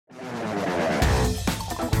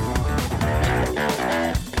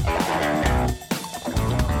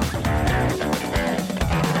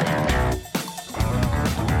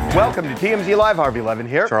Welcome to TMZ Live. Harvey Levin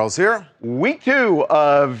here. Charles here. Week 2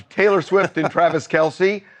 of Taylor Swift and Travis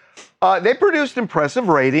Kelce. They produced impressive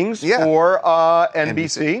ratings for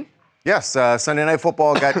NBC. Yes, Sunday Night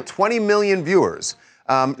Football got 20 million viewers.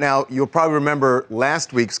 Now, you'll probably remember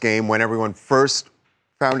last week's game when everyone first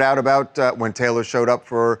found out about when Taylor showed up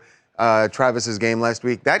for Travis's game last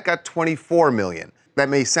week. That got 24 million. That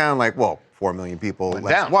may sound like, well, 4 million people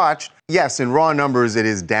less watched. Yes, in raw numbers, it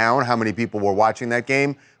is down how many people were watching that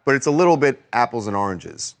game, but it's a little bit apples and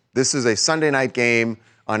oranges. This is a Sunday night game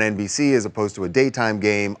on NBC as opposed to a daytime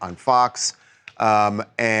game on Fox. And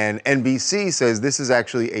NBC says this is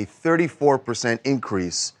actually a 34%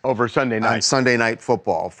 increase over Sunday night. On Sunday Night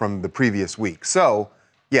Football from the previous week. So,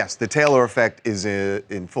 yes, the Taylor effect is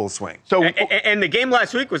in full swing. So, and the game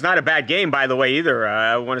last week was not a bad game, by the way, either.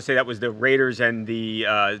 I want to say that was the Raiders and the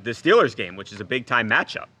Steelers game, which is a big-time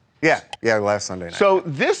matchup. Yeah, last Sunday night. So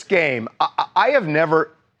this game, I have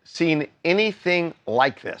never seen anything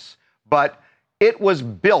like this, but it was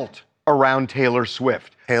built around Taylor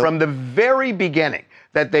Swift. From the very beginning,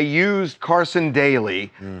 that they used Carson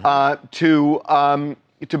Daly to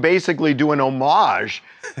basically do an homage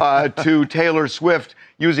to Taylor Swift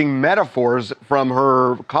using metaphors from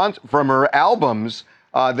her albums,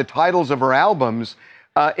 the titles of her albums,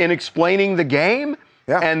 in explaining the game.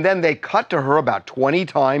 Yeah. And then they cut to her about 20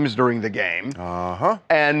 times during the game.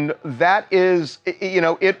 And that is,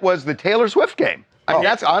 it was the Taylor Swift game. I mean,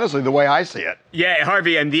 that's honestly the way I see it. Yeah,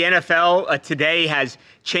 Harvey, and the NFL today has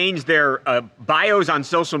changed their bios on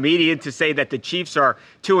social media to say that the Chiefs are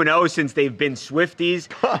 2-0 since they've been Swifties.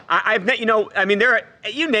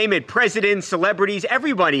 You name it, presidents, celebrities,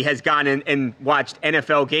 everybody has gone and watched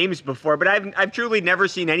NFL games before, but I've truly never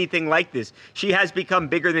seen anything like this. She has become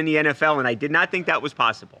bigger than the NFL, and I did not think that was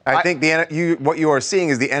possible. I think what you are seeing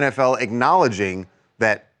is the NFL acknowledging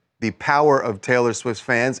that the power of Taylor Swift's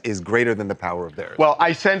fans is greater than the power of theirs. Well,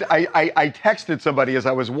 I texted somebody as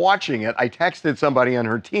I was watching it. I texted somebody on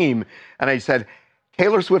her team, and I said,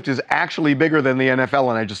 Taylor Swift is actually bigger than the NFL,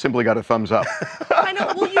 and I just simply got a thumbs up. I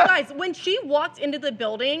know. Well, you guys, when she walked into the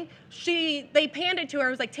building, they panned it to her.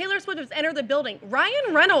 It was like, Taylor Swift has entered the building.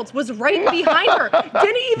 Ryan Reynolds was right behind her.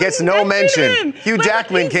 Didn't even gets no mention. Him. Hugh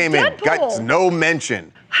Jackman came in, got no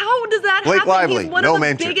mention. How does that Blake happen? Lively, He's one no of the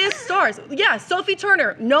mention. biggest stars. Yeah, Sophie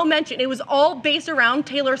Turner, no mention. It was all based around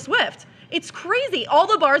Taylor Swift. It's crazy. All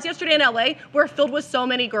the bars yesterday in LA were filled with so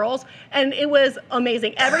many girls, and it was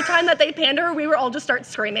amazing. Every time that they panned her, we were all just start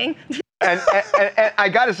screaming. And I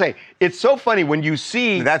got to say, it's so funny when you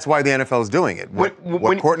see... That's why the NFL is doing it. What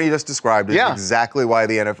Courtney just described is exactly why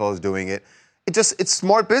the NFL is doing it. It's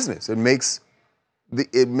smart business. It makes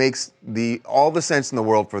all the sense in the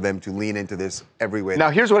world for them to lean into this every way.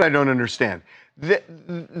 Now, here's what I don't understand.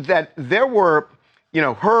 That there were,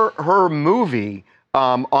 her movie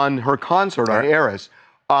on her concert on Eras,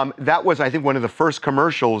 that was, I think, one of the first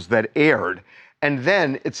commercials that aired. And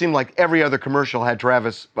then it seemed like every other commercial had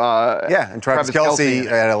Travis. And Travis Kelce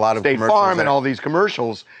had a lot of State commercials. Farm and all these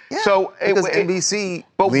commercials. Yeah, so because NBC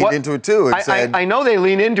leaned into it too. I know they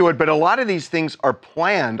lean into it, but a lot of these things are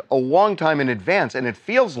planned a long time in advance, and it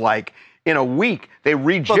feels like in a week they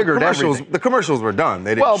rejiggered everything. The commercials were done.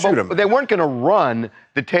 They didn't shoot them. They weren't going to run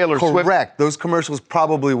the Taylor Swift. Correct. Those commercials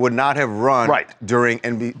probably would not have run during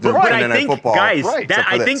Sunday Night Football. Guys,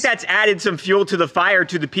 I think that's added some fuel to the fire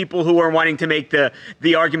to the people who are wanting to make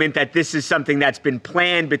the argument that this is something that's been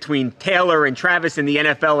planned between Taylor and Travis and the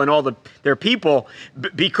NFL and all their people,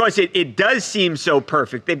 because it does seem so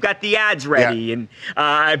perfect. They've got the ads ready, and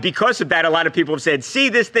because of that, a lot of people have said, see,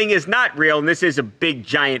 this thing is not real, and this is a big,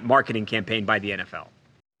 giant marketing campaign by the NFL.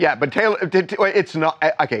 Yeah, but Taylor, it's not.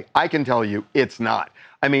 Okay, I can tell you it's not.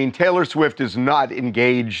 I mean, Taylor Swift is not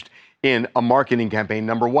engaged in a marketing campaign.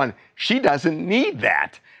 Number one, she doesn't need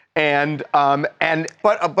that. But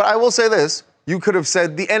I will say this: you could have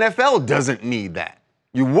said the NFL doesn't need that.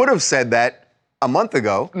 You would have said that a month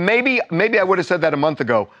ago. Maybe I would have said that a month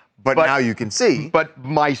ago. But now you can see. But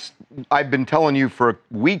I've been telling you for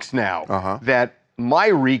weeks now that my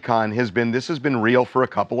recon has been this has been real for a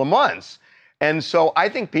couple of months. And so I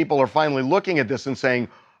think people are finally looking at this and saying,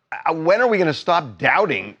 when are we going to stop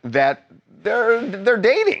doubting that they're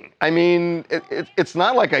dating? I mean, it's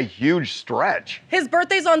not like a huge stretch. His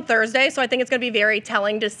birthday's on Thursday, so I think it's going to be very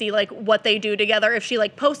telling to see what they do together. If she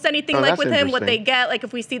posts anything with him, what they get,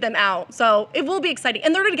 if we see them out. So it will be exciting.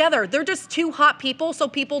 And they're together. They're just two hot people, so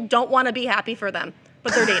people don't want to be happy for them.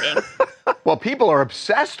 But they're dating. Well, people are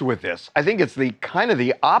obsessed with this. I think it's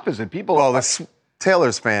the opposite.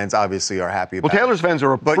 Taylor's fans obviously are happy about it. Well, Taylor's fans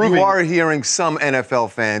are approving. But you are hearing some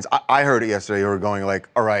NFL fans, I heard it yesterday, who were going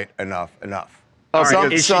all right, enough. Is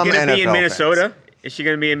she going to be in Minnesota? Is she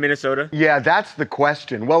going to be in Minnesota? Yeah, that's the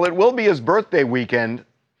question. Well, it will be his birthday weekend.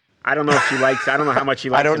 I don't know if she likes. I don't know how much she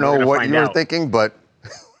likes. I don't know what you were thinking, but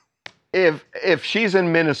if she's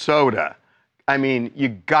in Minnesota, I mean, you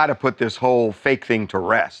got to put this whole fake thing to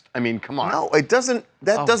rest. I mean, come on. No, it doesn't.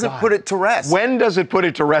 That doesn't put it to rest. When does it put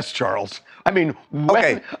it to rest, Charles? I mean, when?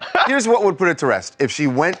 Okay, here's what would put it to rest. If she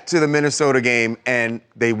went to the Minnesota game and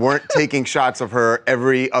they weren't taking shots of her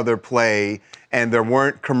every other play and there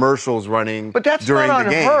weren't commercials running but that's during not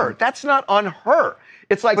the game. on her. That's not on her.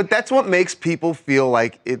 It's like. But that's what makes people feel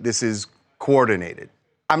like this is coordinated.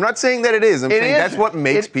 I'm not saying that it is. I'm saying that's what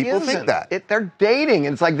makes people think that. They're dating.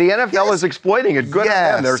 It's like the NFL is exploiting it. Good on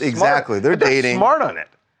them. They're smart. Exactly. They're dating. They're smart on it.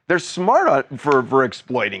 They're smart for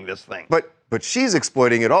exploiting this thing. But she's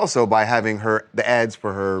exploiting it also by having the ads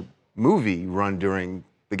for her movie run during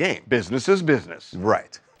the game. Business is business.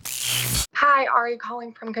 Right. Hi, Ari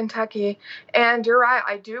calling from Kentucky. And you're right,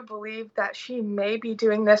 I do believe that she may be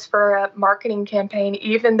doing this for a marketing campaign,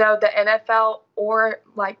 even though the NFL or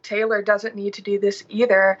like Taylor doesn't need to do this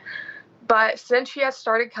either. But since she has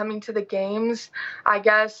started coming to the games, I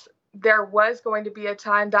guess there was going to be a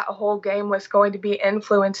time that whole game was going to be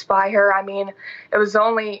influenced by her. I mean, it was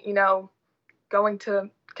only, going to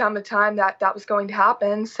come a time that was going to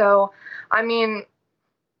happen. So, I mean,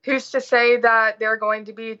 who's to say that they're going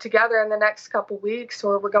to be together in the next couple weeks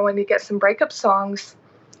or we're going to get some breakup songs?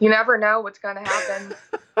 You never know what's going to happen.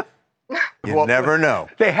 You never know.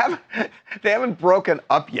 They haven't broken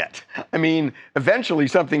up yet. I mean, eventually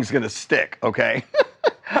something's going to stick, okay?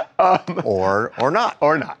 Or not.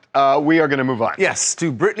 Or not. We are going to move on. Yes,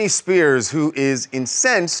 to Britney Spears, who is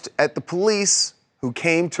incensed at the police who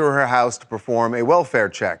came to her house to perform a welfare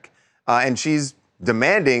check. And she's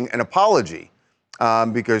demanding an apology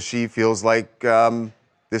because she feels like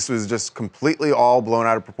this was just completely all blown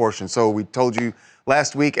out of proportion. So we told you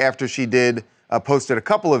last week after she posted a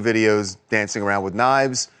couple of videos dancing around with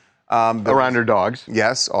knives. Around her dogs.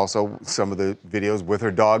 Yes, also some of the videos with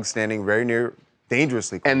her dog standing very near,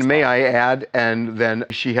 dangerously close. And may I add, and then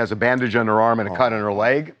she has a bandage on her arm and a cut on her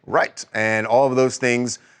leg. Right, and all of those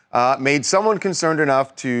things made someone concerned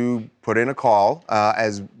enough to put in a call.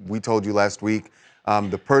 As we told you last week,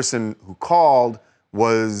 the person who called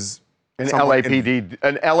was an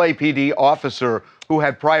LAPD officer who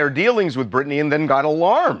had prior dealings with Britney and then got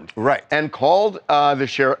alarmed. Right. And called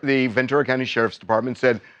the Ventura County Sheriff's Department and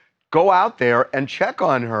said, go out there and check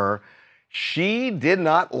on her. She did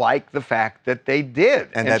not like the fact that they did.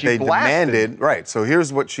 And that they demanded. Right. So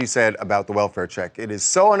here's what she said about the welfare check. It is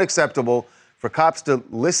so unacceptable for cops to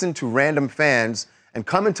listen to random fans and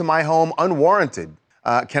come into my home unwarranted.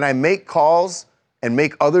 Can I make calls and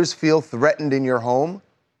make others feel threatened in your home?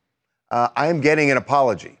 I am getting an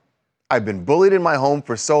apology. I've been bullied in my home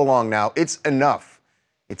for so long now. It's enough.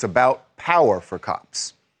 It's about power for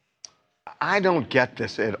cops. I don't get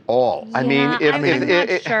this at all. Yeah, I'm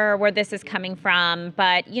not sure where this is coming from,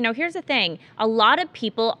 but here's the thing: a lot of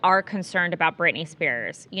people are concerned about Britney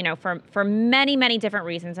Spears, for many, many different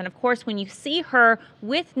reasons. And of course, when you see her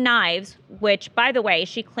with knives, which, by the way,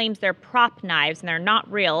 she claims they're prop knives and they're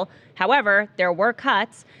not real. However, there were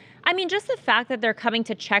cuts. I mean, just the fact that they're coming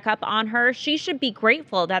to check up on her, she should be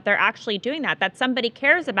grateful that they're actually doing that somebody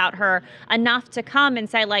cares about her enough to come and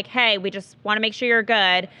say, like, hey, we just want to make sure you're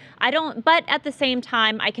good. But at the same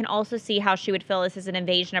time, I can also see how she would feel this is an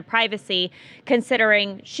invasion of privacy,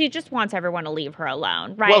 considering she just wants everyone to leave her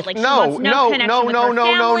alone, right? Well, like, she wants no connection with her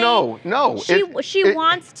family. No. She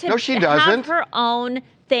wants to have her own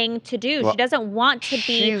thing to do. She doesn't want to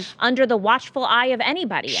be under the watchful eye of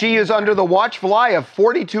anybody. She is under the watchful eye of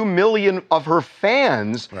 42 million of her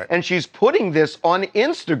fans, and she's putting this on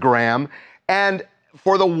Instagram and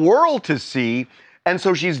for the world to see. And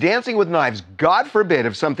so she's dancing with knives. God forbid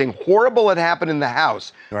if something horrible had happened in the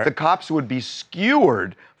house, the cops would be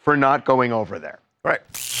skewered for not going over there. Right.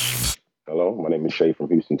 Hello, my name is Shay from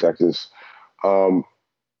Houston, Texas.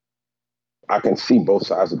 I can see both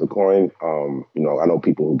sides of the coin. I know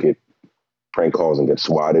people who get prank calls and get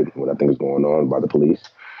swatted when I think is going on by the police.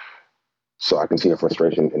 So I can see her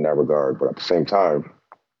frustration in that regard. But at the same time,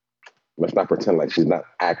 let's not pretend like she's not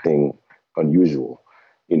acting unusual,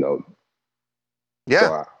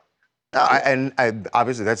 Yeah. So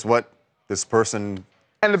obviously that's what this person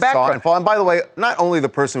and the saw. background. And by the way, not only the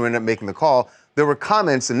person who ended up making the call, there were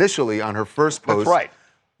comments initially on her first post. That's right.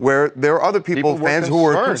 Where there were other people fans who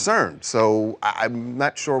were concerned. concerned. So I'm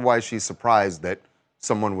not sure why she's surprised that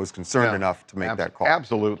someone was concerned enough to make that call.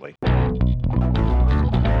 Absolutely.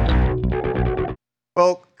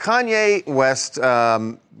 Well, Kanye West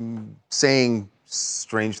saying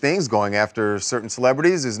strange things. Going after certain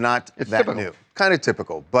celebrities is not that typical. new. Kind of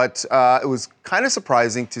typical. But it was kind of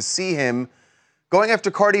surprising to see him going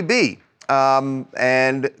after Cardi B.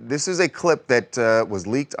 And this is a clip that was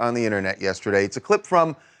leaked on the internet yesterday. It's a clip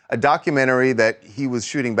from a documentary that he was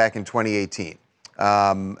shooting back in 2018.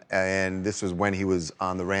 And this was when he was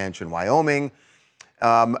on the ranch in Wyoming.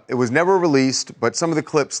 It was never released, but some of the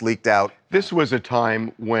clips leaked out. This was a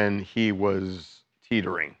time when he was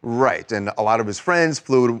teetering. Right, and a lot of his friends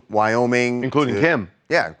flew to Wyoming. Including him.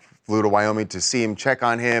 Yeah, flew to Wyoming to see him, check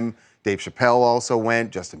on him. Dave Chappelle also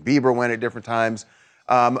went. Justin Bieber went at different times.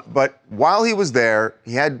 But while he was there,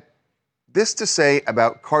 he had this to say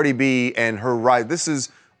about Cardi B and her rise. This is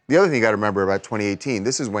the other thing you got to remember about 2018.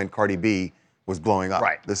 This is when Cardi B was blowing up.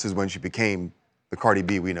 Right. This is when she became the Cardi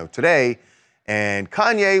B we know today. And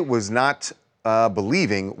Kanye was not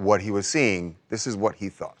believing what he was seeing. This is what he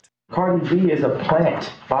thought. Cardi B is a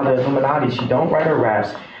plant by the Illuminati. She don't write her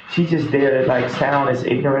raps. She's just there to like sound as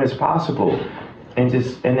ignorant as possible, and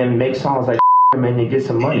then make songs like and then get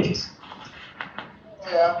some money.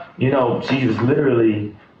 Yeah. You know, she was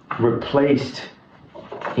literally replaced,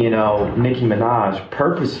 Nicki Minaj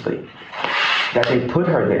purposely. That they put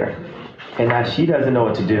her there, and now she doesn't know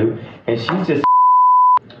what to do, and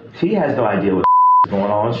she has no idea what's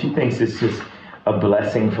going on. She thinks it's just a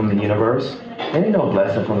blessing from the universe. There ain't no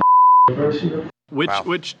blessing from the universe.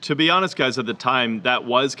 Which, to be honest, guys, at the time, that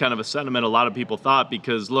was kind of a sentiment a lot of people thought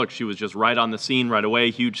because, look, she was just right on the scene right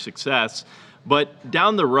away, huge success. But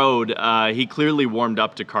down the road, he clearly warmed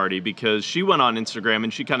up to Cardi because she went on Instagram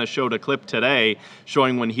and she kind of showed a clip today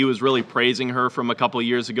showing when he was really praising her from a couple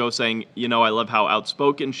years ago, saying, I love how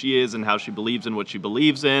outspoken she is and how she believes in what she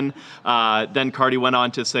believes in. Then Cardi went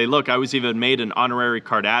on to say, look, I was even made an honorary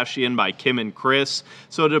Kardashian by Kim and Kris.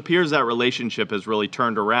 So it appears that relationship has really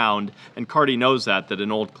turned around. And Cardi knows that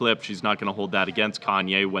an old clip, she's not going to hold that against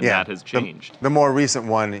Kanye when that has changed. The more recent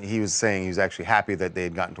one, he was saying he was actually happy that they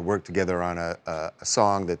had gotten to work together on a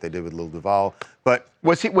song that they did with Lil Duval. But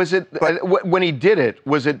when he did it,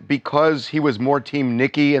 was it because he was more Team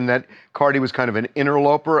Nicki and that Cardi was kind of an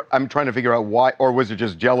interloper? I'm trying to figure out why, or was it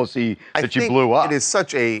just jealousy that she blew up? It is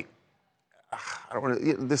such a, I don't want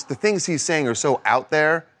to, the things he's saying are so out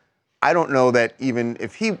there. I don't know that even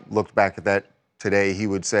if he looked back at that today, he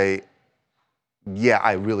would say, yeah,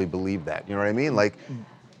 I really believe that. You know what I mean? Like,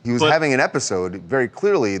 he was having an episode. Very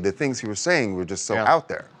clearly, the things he was saying were just so out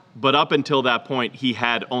there. But up until that point, he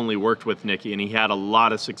had only worked with Nicki, and he had a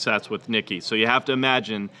lot of success with Nicki. So you have to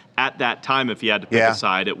imagine, at that time, if he had to pick a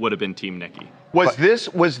side, it would have been Team Nicki. Was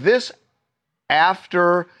this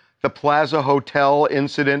after the Plaza Hotel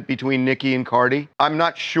incident between Nicki and Cardi? I'm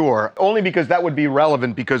not sure. Only because that would be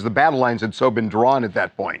relevant because the battle lines had so been drawn at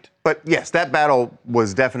that point. But yes, that battle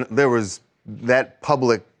was definitely, that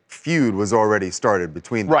public feud was already started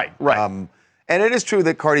between them. Right. And it is true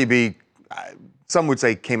that Cardi B, some would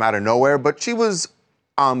say came out of nowhere, but she was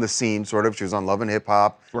on the scene, sort of. She was on Love and Hip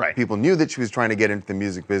Hop. Right. People knew that she was trying to get into the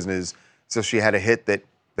music business, so she had a hit that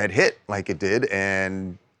hit like it did,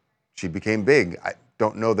 and she became big. I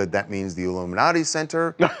don't know that means the Illuminati sent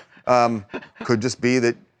her. Could just be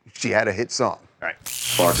that she had a hit song. Right.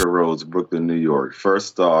 Parker Rose, Brooklyn, New York.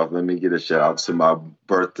 First off, let me get a shout out to my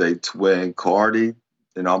birthday twin, Cardi,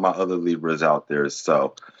 and all my other Libras out there.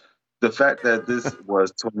 So the fact that this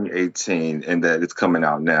was 2018 and that it's coming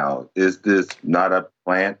out now, is this not a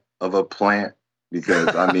plant of a plant?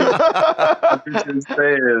 Because, I mean, everything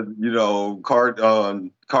says,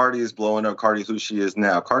 Cardi is blowing up. Cardi's who she is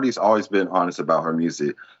now. Cardi's always been honest about her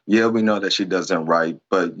music. Yeah, we know that she doesn't write,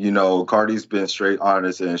 but, Cardi's been straight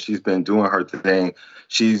honest and she's been doing her thing.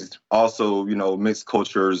 She's also, mixed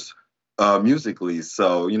cultures musically.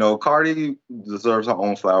 So, Cardi deserves her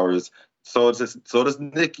own flowers. So does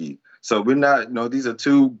Nicki. So we're not, these are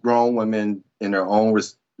two grown women in their own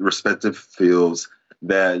respective fields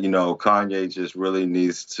that, Kanye just really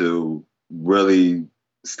needs to really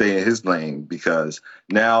stay in his lane, because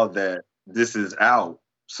now that this is out,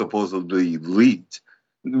 supposedly leaked,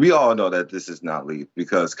 we all know that this is not leaked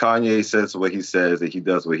because Kanye says what he says and he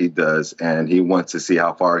does what he does, and he wants to see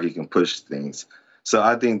how far he can push things. So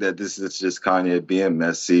I think that this is just Kanye being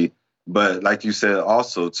messy. But like you said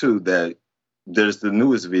also, too, that there's the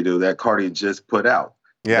newest video that Cardi just put out.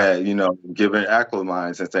 Yeah. That, giving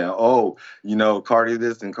acclimates and saying, oh, Cardi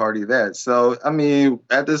this and Cardi that. So, I mean,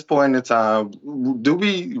 at this point in time, do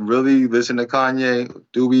we really listen to Kanye?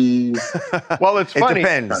 Do we? Well, it's funny. It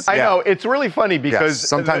depends. I know. It's really funny because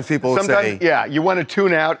sometimes people say. Yeah, you want to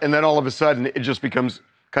tune out, and then all of a sudden it just becomes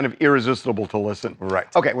kind of irresistible to listen. Right.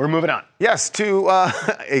 Okay, we're moving on. Yes, to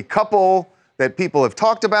a couple that people have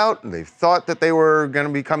talked about, and they've thought that they were going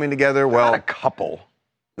to be coming together. Well, not a couple.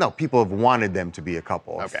 No, people have wanted them to be a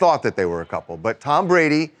couple, Okay. thought that they were a couple. But Tom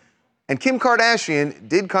Brady and Kim Kardashian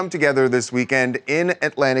did come together this weekend in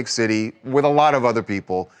Atlantic City with a lot of other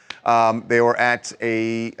people. They were at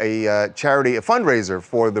a charity, a fundraiser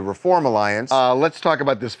for the Reform Alliance. Let's talk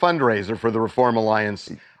about this fundraiser for the Reform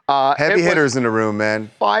Alliance. Heavy hitters in the room,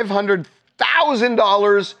 man.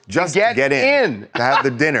 $500,000 Just to get in. To have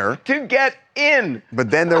the dinner. To get in. But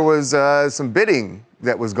then there was some bidding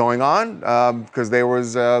that was going on because there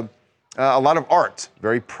was a lot of art,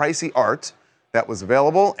 very pricey art that was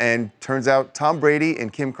available. And turns out Tom Brady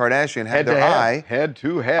and Kim Kardashian had their eye head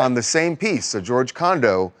to head on the same piece, a George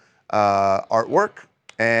Condo artwork.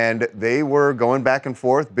 And they were going back and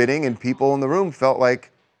forth bidding, and people in the room felt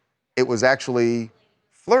like it was actually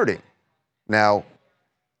flirting. Now,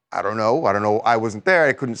 I don't know. I wasn't there.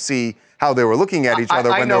 I couldn't see how they were looking at each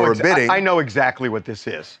other when they were bidding. I know exactly what this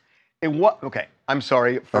is. Okay, I'm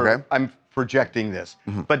sorry I'm projecting this.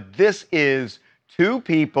 Mm-hmm. But this is two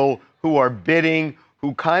people who are bidding,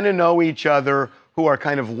 who kind of know each other, who are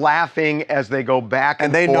kind of laughing as they go back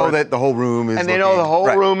and forth. And they know that the whole room is looking. And they know the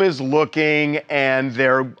whole room is looking, and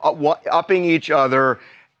they're upping each other.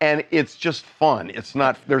 And it's just fun. It's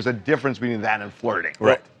not. There's a difference between that and flirting.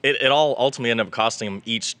 Right. It all ultimately ended up costing them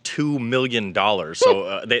each $2 million.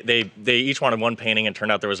 So they each wanted one painting, and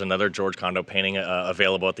turned out there was another George Condo painting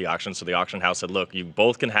available at the auction. So the auction house said, "Look, you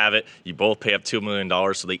both can have it. You both pay up $2 million."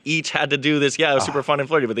 So they each had to do this. Yeah, it was super fun and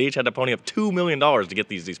flirty, but they each had to pony up $2 million to get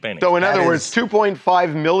these paintings. So in other words,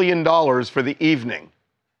 $2.5 million for the evening.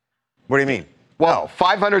 What do you mean? Well,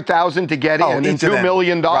 $500,000 to get in, and $2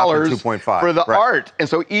 million for the art, and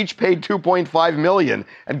so each paid $2.5 million.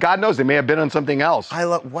 And God knows they may have bid on something else. I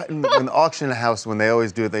love what in the auction house when they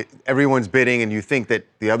always do it. Everyone's bidding, and you think that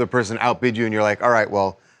the other person outbid you, and you're like, all right,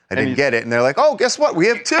 well, I didn't get it, and they're like, oh, guess what? We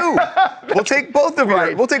have two. We'll take both of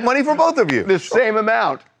you. We'll take money for both of you. The same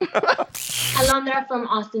amount. Alondra from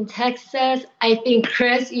Austin, Texas. I think,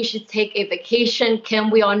 Chris, you should take a vacation. Kim,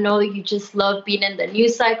 we all know you just love being in the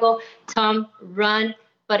news cycle. Tom, run.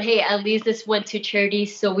 But hey, at least this went to charity,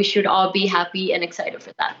 so we should all be happy and excited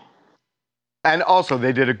for that. And also,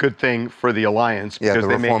 they did a good thing for the Alliance. Yeah, because the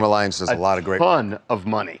they Reform made Alliance does a lot of great ton of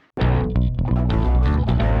money.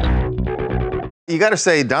 You got to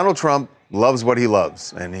say Donald Trump loves what he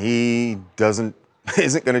loves, and he isn't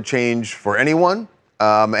going to change for anyone.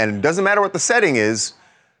 And it doesn't matter what the setting is.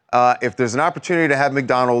 If there's an opportunity to have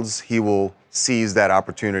McDonald's, he will seize that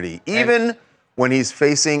opportunity, even when he's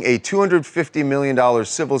facing a $250 million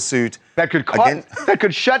civil suit that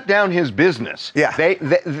could shut down his business. Yeah,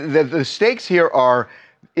 the stakes here are,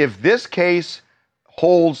 if this case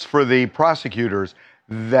holds for the prosecutors,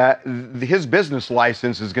 that his business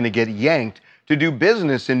license is going to get yanked to do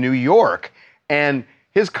business in New York, and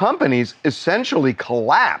his companies essentially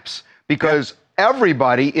collapse because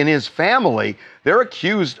everybody in his family, they're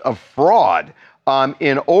accused of fraud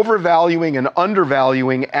in overvaluing and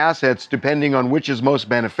undervaluing assets depending on which is most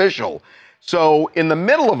beneficial. So in the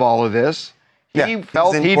middle of all of this, he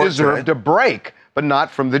felt he deserved a break, but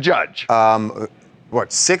not from the judge.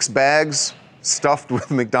 6 bags stuffed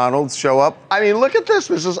with McDonald's show up? I mean, look at this.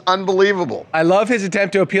 This is unbelievable. I love his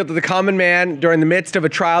attempt to appeal to the common man during the midst of a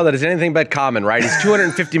trial that is anything but common, right? He's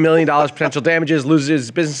 $250 million potential damages, loses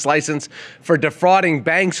his business license for defrauding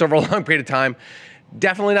banks over a long period of time.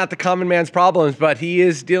 Definitely not the common man's problems, but he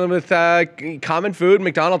is dealing with common food,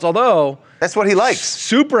 McDonald's, although... That's what he likes.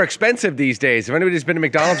 Super expensive these days. If anybody's been to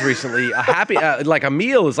McDonald's recently, a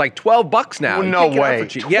meal is like $12 now. No way.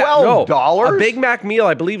 $12? A Big Mac meal,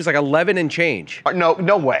 I believe, is like 11 and change.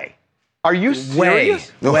 No way. Are you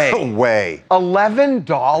serious? No way.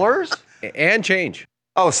 $11? And change.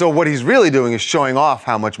 Oh, so what he's really doing is showing off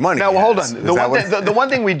how much money he hold has. on. The one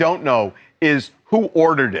thing we don't know is who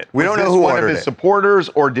ordered it. We don't know who ordered it. One of his supporters,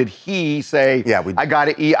 or did he say, I got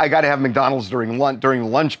to eat, I got to have McDonald's during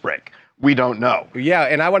lunch break? We don't know. Yeah,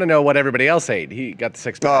 and I want to know what everybody else ate. He got the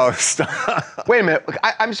 6 bags. Oh, stop. Wait a minute.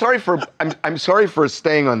 I'm sorry for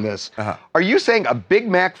staying on this. Are you saying a Big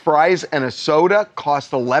Mac fries and a soda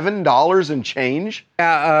cost $11 and change?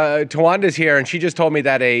 Tawanda's here, and she just told me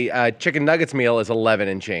that a chicken nuggets meal is 11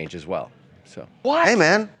 and change as well. So what? Hey,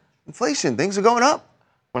 man, inflation. Things are going up.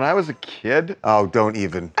 When I was a kid. Oh, don't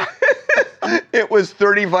even. It was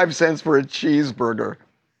 35 cents for a cheeseburger.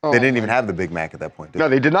 They didn't even have the Big Mac at that point, did No,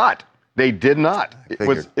 they did not. They did not. It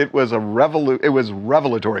was figured.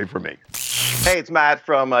 revelatory for me. Hey, it's Matt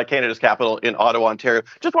from Canada's capital in Ottawa, Ontario.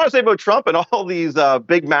 Just want to say about Trump and all these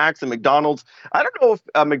Big Macs and McDonald's. I don't know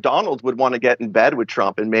if McDonald's would want to get in bed with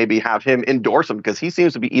Trump and maybe have him endorse him because he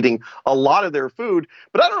seems to be eating a lot of their food.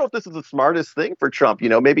 But I don't know if this is the smartest thing for Trump. You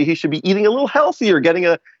know, maybe he should be eating a little healthier, getting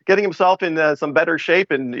himself in some better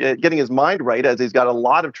shape and getting his mind right as he's got a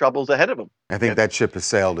lot of troubles ahead of him. I think that ship has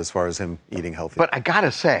sailed as far as him eating healthy. But I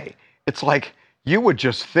gotta say, it's like you would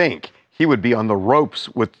just think he would be on the ropes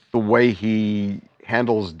with the way he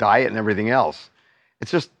handles diet and everything else.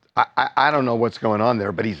 It's just, I don't know what's going on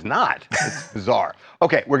there, but he's not. It's bizarre.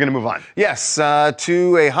 Okay, we're going to move on. Yes,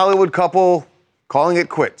 to a Hollywood couple calling it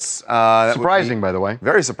quits. Surprising, by the way.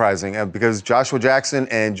 Very surprising, because Joshua Jackson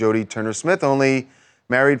and Jodie Turner-Smith only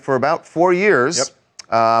married for about 4 years.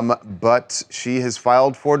 Yep. But she has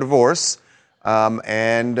filed for divorce,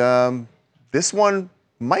 and this one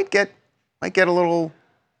might get a little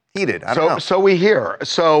heated. I don't know. So we hear.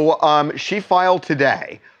 So she filed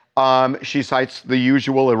today. She cites the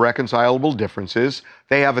usual irreconcilable differences.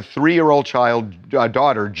 They have a 3-year-old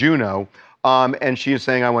daughter, Juno, and she is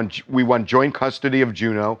saying, we want joint custody of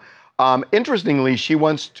Juno. Interestingly, she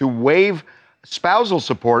wants to waive spousal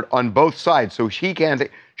support on both sides, so she can't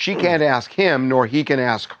ask him, nor he can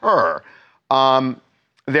ask her.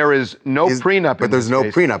 There is no prenup. But there's no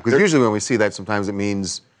prenup, because usually when we see that, sometimes it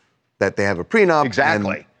means that they have a prenup.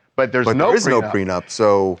 Exactly. But there is no prenup.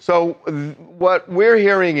 So what we're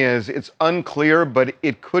hearing is it's unclear, but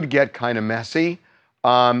it could get kind of messy.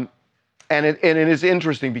 And it is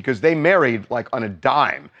interesting because they married like on a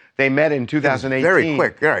dime. They met in 2018. Very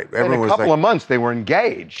quick, right? In a couple of months, they were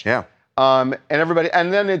engaged. Yeah. And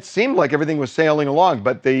then it seemed like everything was sailing along,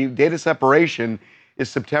 but the date of separation is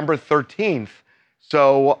September 13th.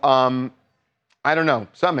 So I don't know.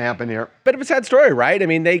 Something happened here. Bit of a sad story, right? I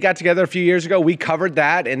mean, they got together a few years ago. We covered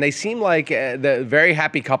that, and they seem like the very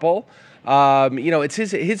happy couple. It's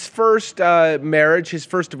his first marriage, his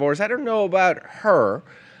first divorce. I don't know about her,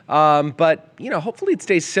 but hopefully it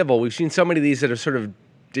stays civil. We've seen so many of these that have sort of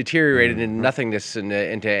deteriorated into nothingness and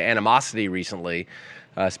into animosity recently.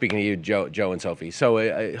 Speaking to you, Joe and Sophie.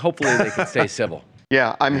 So hopefully they can stay civil.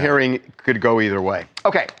 Yeah, I'm hearing it could go either way.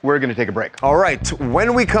 Okay, we're going to take a break. All right,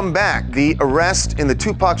 when we come back, the arrest in the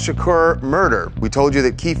Tupac Shakur murder. We told you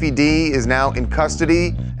that Keefe D is now in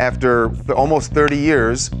custody after almost 30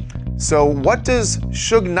 years. So what does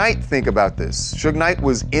Suge Knight think about this? Suge Knight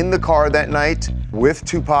was in the car that night with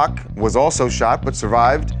Tupac, was also shot but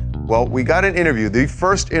survived. Well, we got an interview, the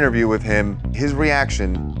first interview with him, his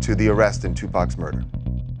reaction to the arrest in Tupac's murder.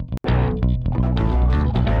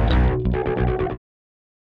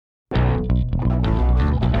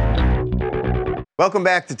 Welcome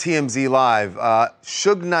back to TMZ Live.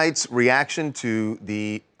 Suge Knight's reaction to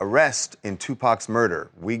the arrest in Tupac's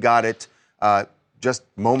murder. We got it just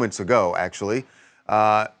moments ago, actually.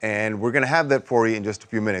 And we're going to have that for you in just a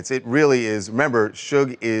few minutes. It really is. Remember,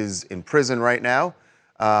 Suge is in prison right now,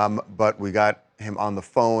 but we got him on the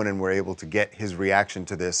phone and we're able to get his reaction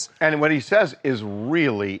to this. And what he says is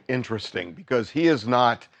really interesting because he is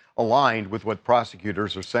not aligned with what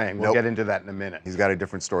prosecutors are saying. We'll get into that in a minute. He's got a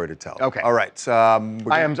different story to tell. Okay. All right. I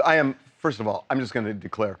am, first of all, I'm just going to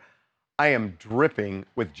declare, I am dripping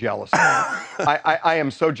with jealousy. I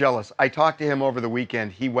am so jealous. I talked to him over the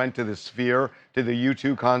weekend. He went to the Sphere, to the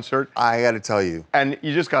U2 concert. I got to tell you. And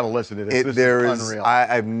you just got to listen to this. This is unreal.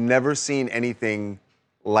 I've never seen anything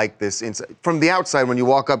like this. From the outside, when you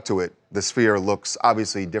walk up to it, the Sphere looks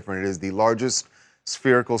obviously different. It is the largest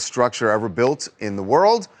spherical structure ever built in the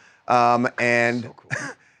world. And so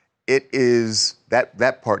cool. It is,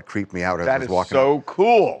 that part creeped me out as I was walking. That is so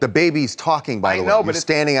cool. The baby's talking, by the way. I know, but you're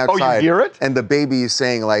standing outside. Oh, you hear it? And the baby is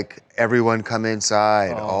saying, like, everyone come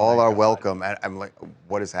inside. All are welcome. And I'm like,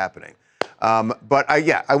 what is happening? But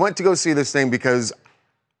I went to go see this thing because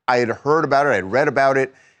I had heard about it, I had read about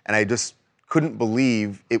it, and I just couldn't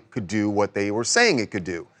believe it could do what they were saying it could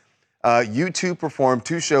do. U2 performed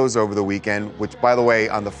 2 shows over the weekend, which, by the way,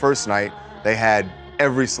 on the first night, they had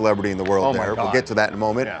every celebrity in the world there. We'll get to that in a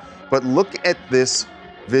moment. Yeah. But look at this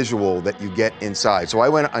visual that you get inside. So I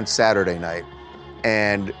went on Saturday night,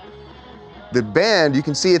 and the band, you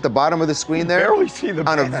can see at the bottom of the screen there, barely see the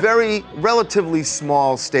band. On a very relatively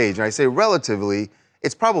small stage. And I say relatively,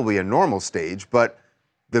 it's probably a normal stage, but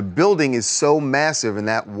the building is so massive, and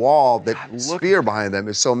that wall, that sphere behind them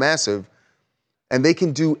is so massive, and they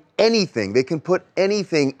can do anything. They can put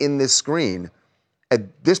anything in this screen.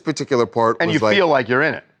 At this particular part, and you feel like you're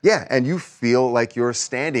in it. Yeah, and you feel like you're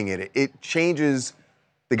standing in it. It changes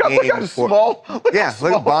the game. Look how small. Look at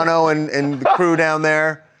Bono and the crew down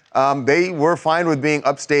there. They were fine with being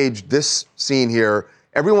upstage. This scene here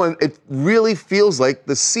everyone, it really feels like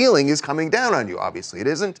the ceiling is coming down on you. Obviously, it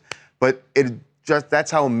isn't, but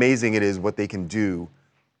that's how amazing it is what they can do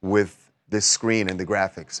with this screen and the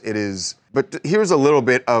graphics. It is, but here's a little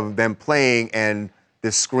bit of them playing and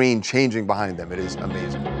the screen changing behind them. It is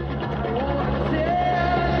amazing.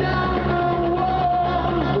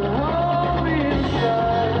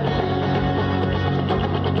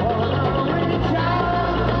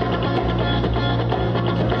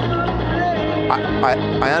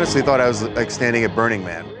 I honestly thought I was like standing at Burning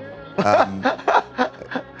Man. But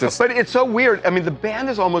it's so weird. I mean, the band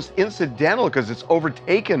is almost incidental because it's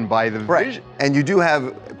overtaken by the vision. And you do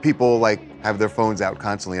have people like have their phones out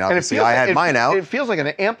constantly. And obviously, I had mine out. It feels like an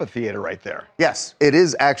amphitheater right there. Yes, it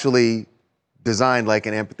is actually designed like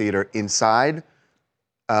an amphitheater inside.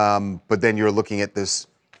 But then you're looking at this.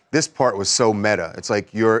 This part was so meta. It's like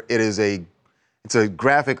it's a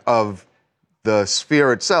graphic of the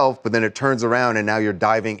sphere itself, but then it turns around and now you're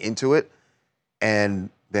diving into it,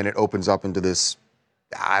 and then it opens up into this.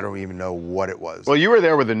 I don't even know what it was. Well, you were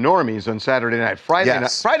there with the normies on Saturday night. Friday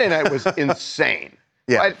night was insane.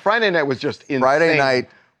 Yeah. Friday night was just insane. Friday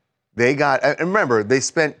night, they got, and remember, they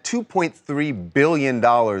spent $2.3 billion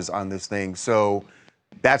on this thing, so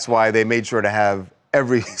that's why they made sure to have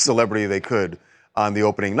every celebrity they could on the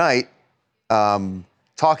opening night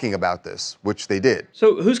talking about this, which they did.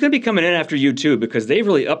 So who's going to be coming in after U2? Because they've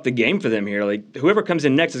really upped the game for them here. Like, whoever comes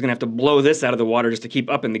in next is going to have to blow this out of the water just to keep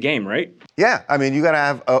up in the game, right? Yeah, I mean, you got to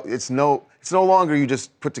have, it's no longer you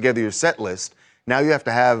just put together your set list. Now you have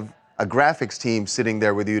to have a graphics team sitting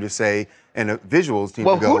there with you to say, and a visuals team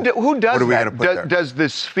to go, who does what are we that? gonna put there? Does the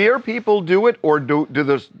Sphere people do it, or does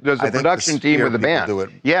the production team or the band do it?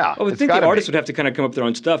 Yeah. I would think the artists would have to kind of come up with their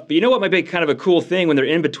own stuff. But you know what might be kind of a cool thing when they're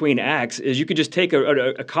in between acts is you could just take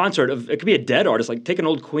a concert of, it could be a dead artist, like take an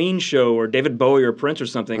old Queen show or David Bowie or Prince or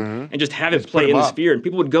something, and just have it play in the Sphere, and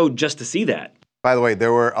people would go just to see that. By the way,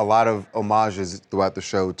 there were a lot of homages throughout the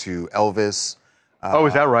show to Elvis.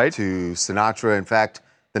 Is that right? To Sinatra. In fact,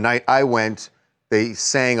 the night I went, they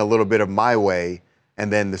sang a little bit of My Way,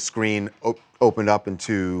 and then the screen opened up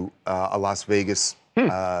into a Las Vegas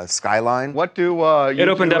skyline. What do it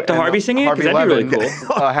opened up to Harvey singing? Because that'd be really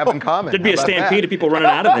cool. Have in common. There'd be a stampede of people running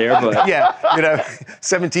out of there, but yeah,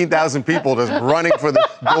 17,000 people just running for the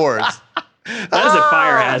doors. That is a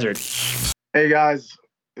fire hazard. Hey guys,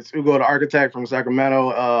 it's Ugo, the architect from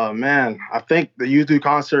Sacramento. Man, I think the U2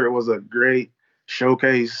 concert was a great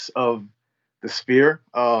showcase of the Sphere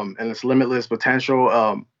and its limitless potential.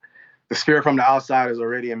 The Sphere from the outside is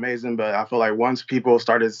already amazing, but I feel like once people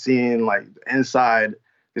started seeing like the inside,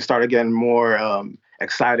 they started getting more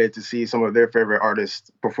excited to see some of their favorite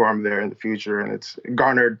artists perform there in the future, and it's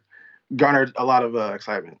garnered a lot of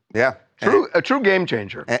excitement. Yeah, a true game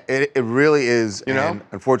changer. It really is. You know, and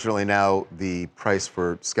unfortunately now the price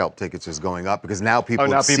for scalp tickets is going up because now people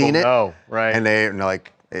have people seen it, know, right? And they're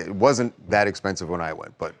like, it wasn't that expensive when I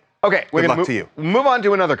went, but. Okay, good luck to you. Move on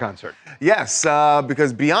to another concert. Yes,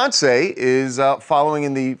 because Beyonce is following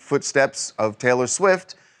in the footsteps of Taylor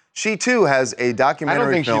Swift. She too has a documentary film.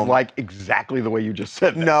 I don't think she'd like exactly the way you just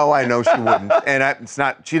said that. No, I know she wouldn't. And it's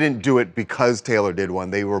not. She didn't do it because Taylor did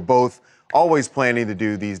one. They were both always planning to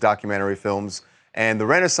do these documentary films. And the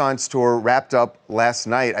Renaissance tour wrapped up last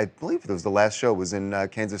night. I believe it was the last show. It was in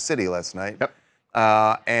Kansas City last night.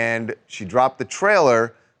 Yep. And she dropped the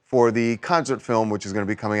trailer for the concert film, which is going to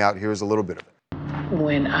be coming out. Here's a little bit of it.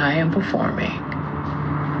 When I am performing,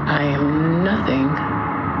 I am nothing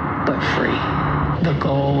but free. The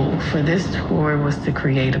goal for this tour was to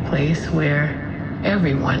create a place where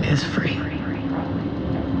everyone is free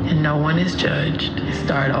and no one is judged.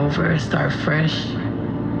 Start over, start fresh,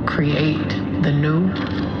 create the new.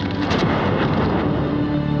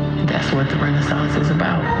 That's what the Renaissance is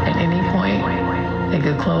about. At any point, they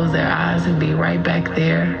could close their eyes and be right back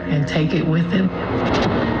there and take it with them.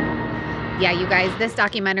 Yeah, you guys, this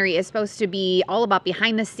documentary is supposed to be all about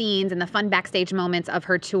behind the scenes and the fun backstage moments of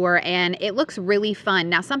her tour, and it looks really fun.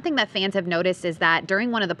 Now, something that fans have noticed is that during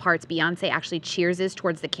one of the parts, Beyonce actually cheerses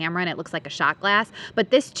towards the camera, and it looks like a shot glass. But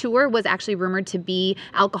this tour was actually rumored to be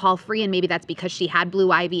alcohol-free, and maybe that's because she had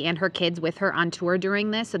Blue Ivy and her kids with her on tour during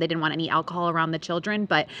this, so they didn't want any alcohol around the children.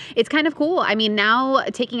 But it's kind of cool. I mean, now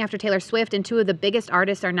taking after Taylor Swift, and two of the biggest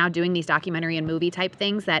artists are now doing these documentary and movie type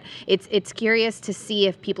things, that it's curious to see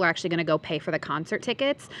if people are actually going to go pay for the concert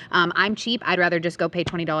tickets. I'm cheap. I'd rather just go pay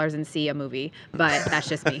 $20 and see a movie, but that's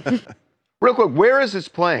just me. Real quick, where is this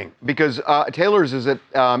playing? Because Taylor's is at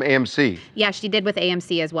AMC. Yeah, she did with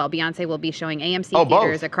AMC as well. Beyonce will be showing AMC both.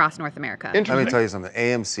 theaters across North America. Let me tell you something.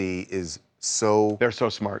 AMC is they're so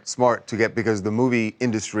smart. Smart to get, because the movie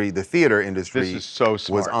industry, the theater industry, this is so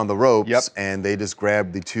smart. was on the ropes, Yep. and they just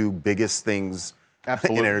grabbed the two biggest things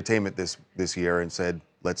Absolutely. in entertainment this year and said,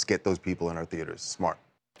 let's get those people in our theaters. Smart.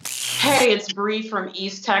 Hey, it's Bree from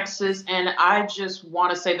East Texas, and I just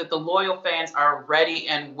want to say that the loyal fans are ready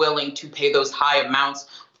and willing to pay those high amounts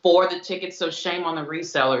for the tickets, so shame on the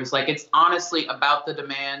resellers. Like, it's honestly about the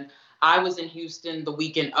demand. I was in Houston the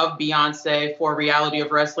weekend of Beyonce for a Reality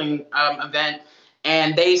of Wrestling event,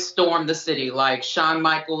 and they stormed the city like Shawn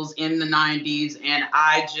Michaels in the 90s, and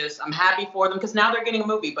I'm happy for them because now they're getting a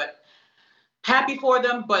movie, but happy for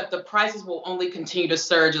them, but the prices will only continue to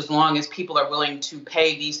surge as long as people are willing to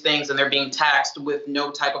pay these things and they're being taxed with no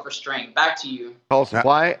type of restraint. Back to you. Called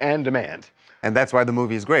supply and demand. And that's why the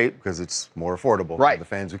movie is great, because it's more affordable for the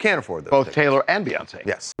fans who can't afford those Both tickets. Taylor and Beyonce.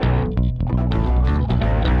 Yes.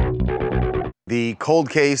 The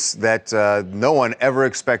cold case that no one ever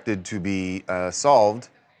expected to be solved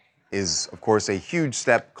is, of course, a huge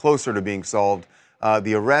step closer to being solved.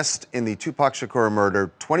 The arrest in the Tupac Shakur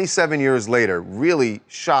murder, 27 years later, really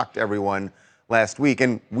shocked everyone last week.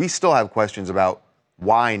 And we still have questions about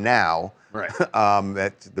why now,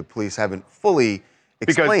 that the police haven't fully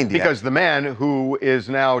explained yet. Because the man who is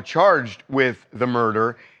now charged with the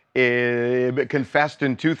murder confessed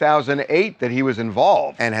in 2008 that he was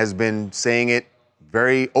involved. And has been saying it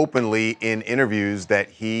very openly in interviews that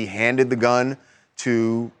he handed the gun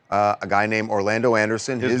to a guy named Orlando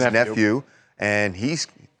Anderson, his nephew. And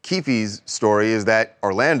Keefe's story is that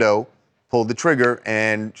Orlando pulled the trigger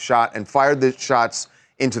and fired the shots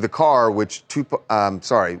into the car, which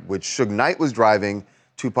Suge Knight was driving.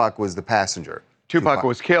 Tupac was the passenger. Tupac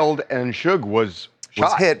was killed and Suge was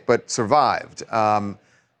shot. Was hit but survived.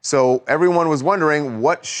 So everyone was wondering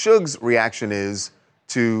what Suge's reaction is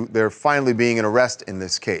to there finally being an arrest in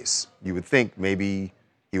this case. You would think maybe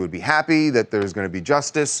he would be happy that there's going to be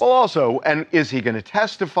justice. Well, also, and is he going to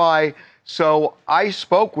testify? So I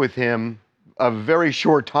spoke with him a very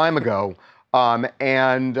short time ago,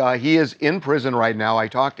 and he is in prison right now. I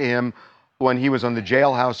talked to him when he was on the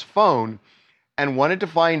jailhouse phone and wanted to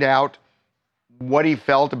find out what he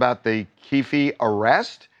felt about the Keefe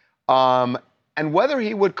arrest, and whether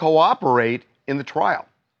he would cooperate in the trial.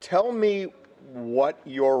 Tell me what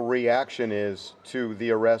your reaction is to the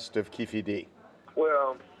arrest of Keefe D.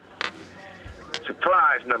 Well,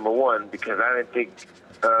 surprise number one, because I didn't think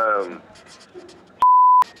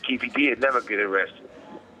Keefe D would never get arrested.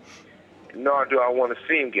 Nor do I want to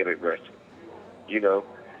see him get arrested. You know,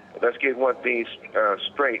 let's get one thing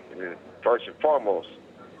straight, first and foremost.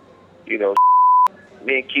 You know,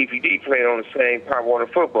 me and Keefe D played on the same Pop Warner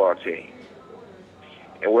football team.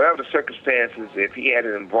 And whatever the circumstances, if he had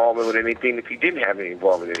an involvement with anything, if he didn't have any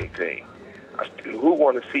involvement with anything, who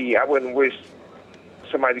want to see? I wouldn't wish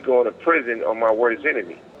somebody going to prison on my worst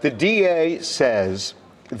enemy. The DA says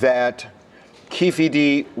that Keefe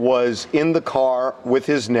D was in the car with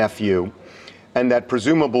his nephew, and that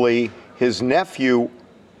presumably his nephew,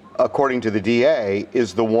 according to the DA,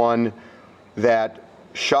 is the one that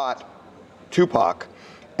shot Tupac,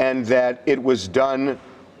 and that it was done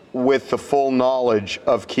with the full knowledge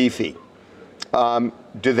of Keefe.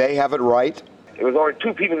 Do they have it right? There was only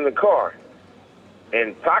two people in the car.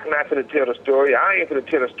 And Pac not going to tell the story. I ain't going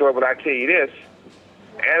to tell the story, but I tell you this.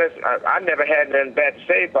 And I never had nothing bad to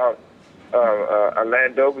say about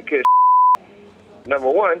Orlando, because number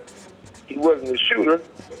one, he wasn't the shooter.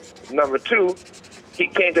 Number two, he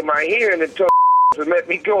came to my hearing and told to let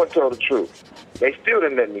me go and told the truth. They still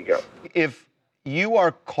didn't let me go. If you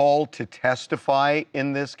are called to testify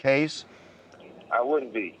in this case? I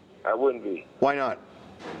wouldn't be. Why not?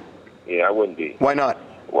 Yeah, I wouldn't be. Why not?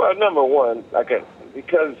 Well, number one,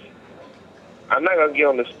 because I'm not going to get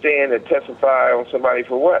on the stand and testify on somebody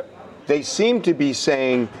for what? They seem to be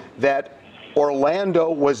saying that Orlando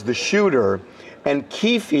was the shooter and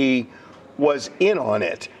Keefe was in on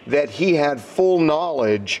it, that he had full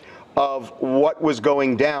knowledge of what was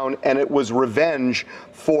going down, and it was revenge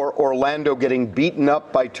for Orlando getting beaten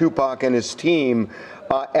up by Tupac and his team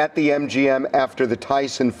at the MGM after the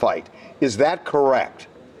Tyson fight. Is that correct?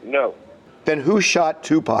 No. Then who shot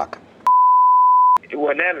Tupac? It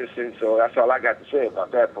wasn't Anderson, so that's all I got to say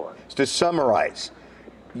about that part. To summarize,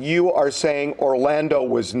 you are saying Orlando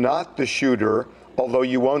was not the shooter, although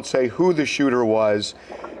you won't say who the shooter was.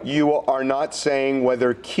 You are not saying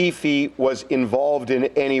whether Keefe was involved in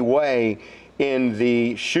any way in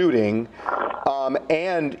the shooting,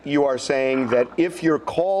 and you are saying that if you're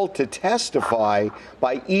called to testify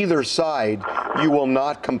by either side, you will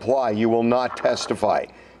not comply, you will not testify.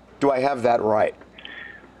 Do I have that right?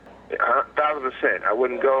 1,000%. I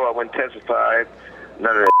wouldn't go, I wouldn't testify,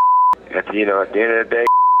 none of At the end of the day,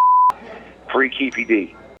 free Keefy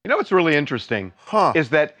D. You know what's really interesting is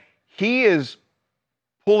that he is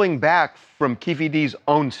pulling back from Keefy D's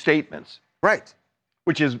own statements. Right.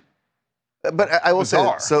 Which is But I will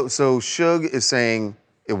bizarre. say, so Suge is saying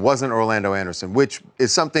it wasn't Orlando Anderson, which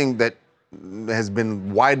is something that has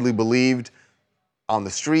been widely believed on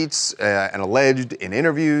the streets and alleged in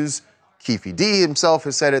interviews. Keefy D himself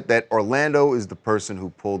has said it, that Orlando is the person who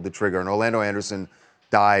pulled the trigger. And Orlando Anderson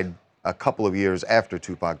died a couple of years after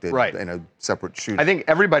Tupac did in a separate shooting. I think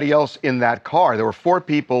everybody else in that car, there were 4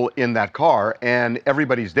 people in that car, and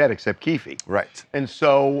everybody's dead except Keefy. Right. And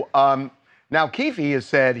so now Keefy has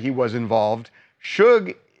said he was involved.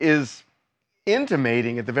 Suge is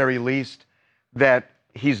intimating, at the very least, that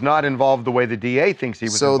he's not involved the way the DA thinks he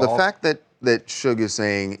was involved. So the fact that Suge is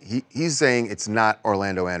saying, he's saying it's not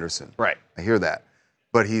Orlando Anderson. Right. I hear that.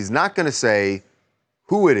 But he's not going to say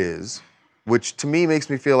who it is, which to me makes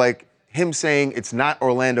me feel like him saying it's not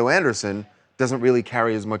Orlando Anderson doesn't really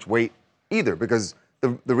carry as much weight either, because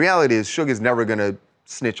the reality is Suge is never going to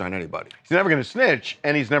snitch on anybody. He's never going to snitch,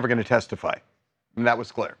 and he's never going to testify. And that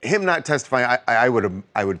was clear. Him not testifying, I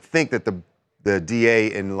would think that the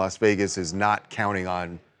DA in Las Vegas is not counting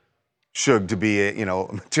on Suge to be a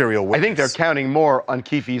material witness. I think they're counting more on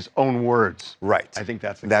Keefy's own words. Right. I think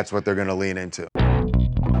that's what they're going to lean into.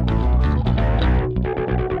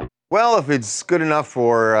 Well, if it's good enough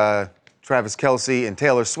for Travis Kelce and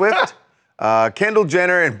Taylor Swift, Kendall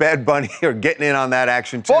Jenner and Bad Bunny are getting in on that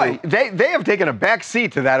action too. Boy, they have taken a back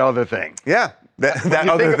seat to that other thing. Yeah, that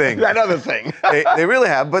other thing. That other thing. they really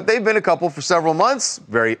have, but they've been a couple for several months,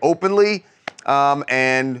 very openly,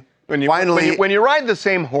 and finally, when you ride the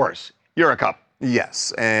same horse, you're a couple.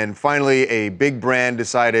 Yes, and finally, a big brand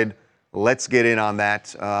decided, let's get in on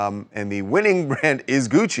that, and the winning brand is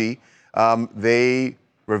Gucci. They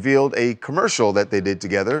revealed a commercial that they did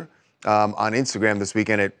together on Instagram this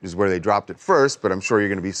weekend. It is where they dropped it first, but I'm sure you're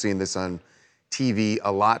going to be seeing this on TV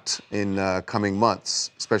a lot in coming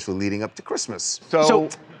months, especially leading up to Christmas. So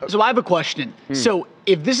I have a question. So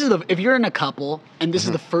if you're in a couple and this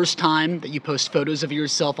is the first time that you post photos of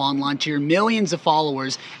yourself online to your millions of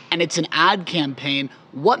followers and it's an ad campaign,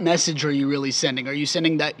 what message are you really sending? Are you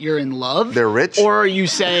sending that you're in love? They're rich? Or are you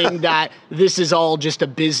saying that this is all just a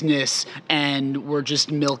business and we're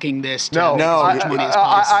just milking this to make as much money as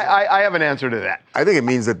possible? I have an answer to that. I think it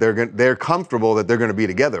means that they're comfortable that they're going to be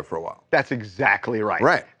together for a while. That's exactly right.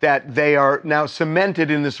 Right. That they are now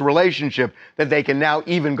cemented in this relationship that they can now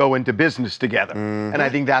even go into business together. And I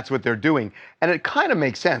think that's what they're doing. And it kind of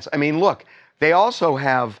makes sense. I mean, look, they also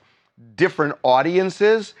have different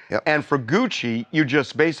audiences. And for Gucci, you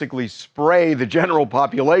just basically spray the general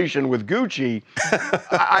population with Gucci.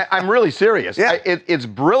 I'm really serious. Yeah. It's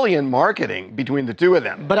brilliant marketing between the two of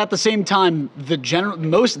them. But at the same time, the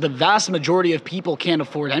vast majority of people can't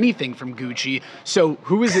afford anything from Gucci. So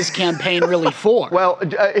who is this campaign really for? Well,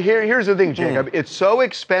 here's the thing, Jacob. It's so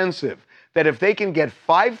expensive that if they can get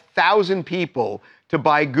 5,000 people to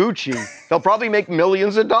buy Gucci, they'll probably make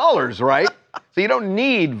millions of dollars, right? So you don't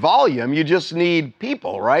need volume, you just need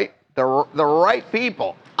people, right? The right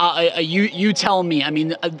people. You tell me. I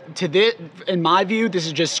mean, in my view, this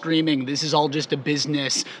is just screaming. This is all just a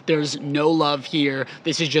business. There's no love here.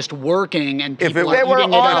 This is just working, and people are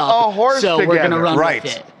eating it up. A horse so together. we're gonna run Right.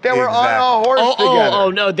 with it. They were on a horse together. Oh,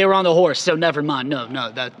 no, they were on the horse. So never mind. No,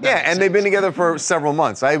 that Yeah, makes and they've been together for several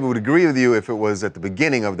months. I would agree with you if it was at the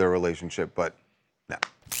beginning of their relationship, but no.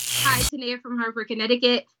 Hi, Tania from Hartford,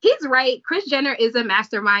 Connecticut. He's right. Kris Jenner is a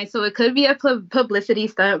mastermind, so it could be a publicity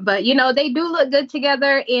stunt. But, they do look good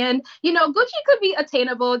together. And, Gucci could be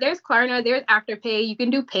attainable. There's Klarna, there's Afterpay. You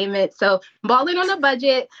can do payments. So balling on a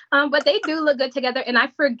budget. But they do look good together. And I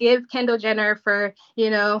forgive Kendall Jenner for,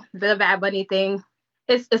 the Bad Bunny thing.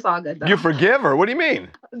 It's all good, though. You forgive her? What do you mean?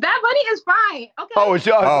 Bad Bunny is fine. Okay. Oh,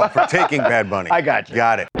 for taking Bad Bunny. I got you.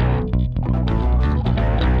 Got it.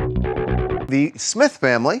 The Smith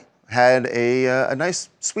family had a nice,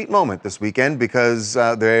 sweet moment this weekend because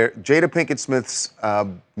Jada Pinkett Smith's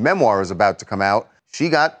memoir is about to come out. She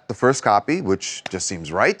got the first copy, which just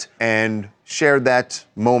seems right, and shared that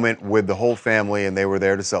moment with the whole family, and they were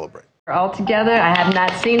there to celebrate. We're all together. I have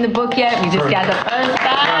not seen the book yet. We just got the first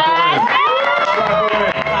copy.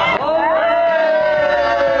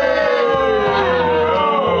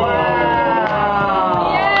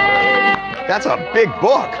 That's a big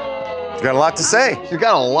book. She's got a lot to say. She's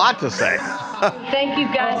got a lot to say. Thank you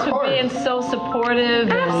guys for being so supportive.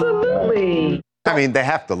 Absolutely. I mean, they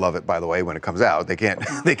have to love it, by the way, when it comes out. They can't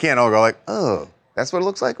all go like, oh, that's what it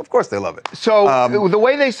looks like? Of course they love it. So the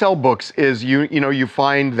way they sell books is you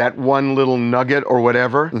find that one little nugget or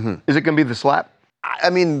whatever. Is it going to be the slap? I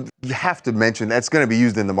mean, you have to mention that's going to be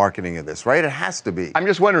used in the marketing of this, right? It has to be. I'm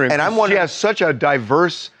just wondering, and I'm she wondering, has such a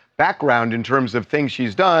diverse background in terms of things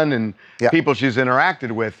she's done and people she's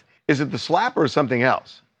interacted with. Is it the slap or something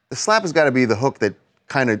else? The slap has got to be the hook that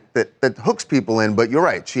kind of that hooks people in, but you're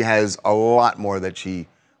right. She has a lot more that she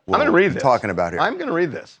will I'm going to read be this. talking about here. I'm going to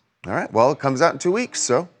read this. All right. Well, it comes out in 2 weeks,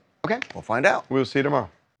 so okay, we'll find out. We'll see you tomorrow.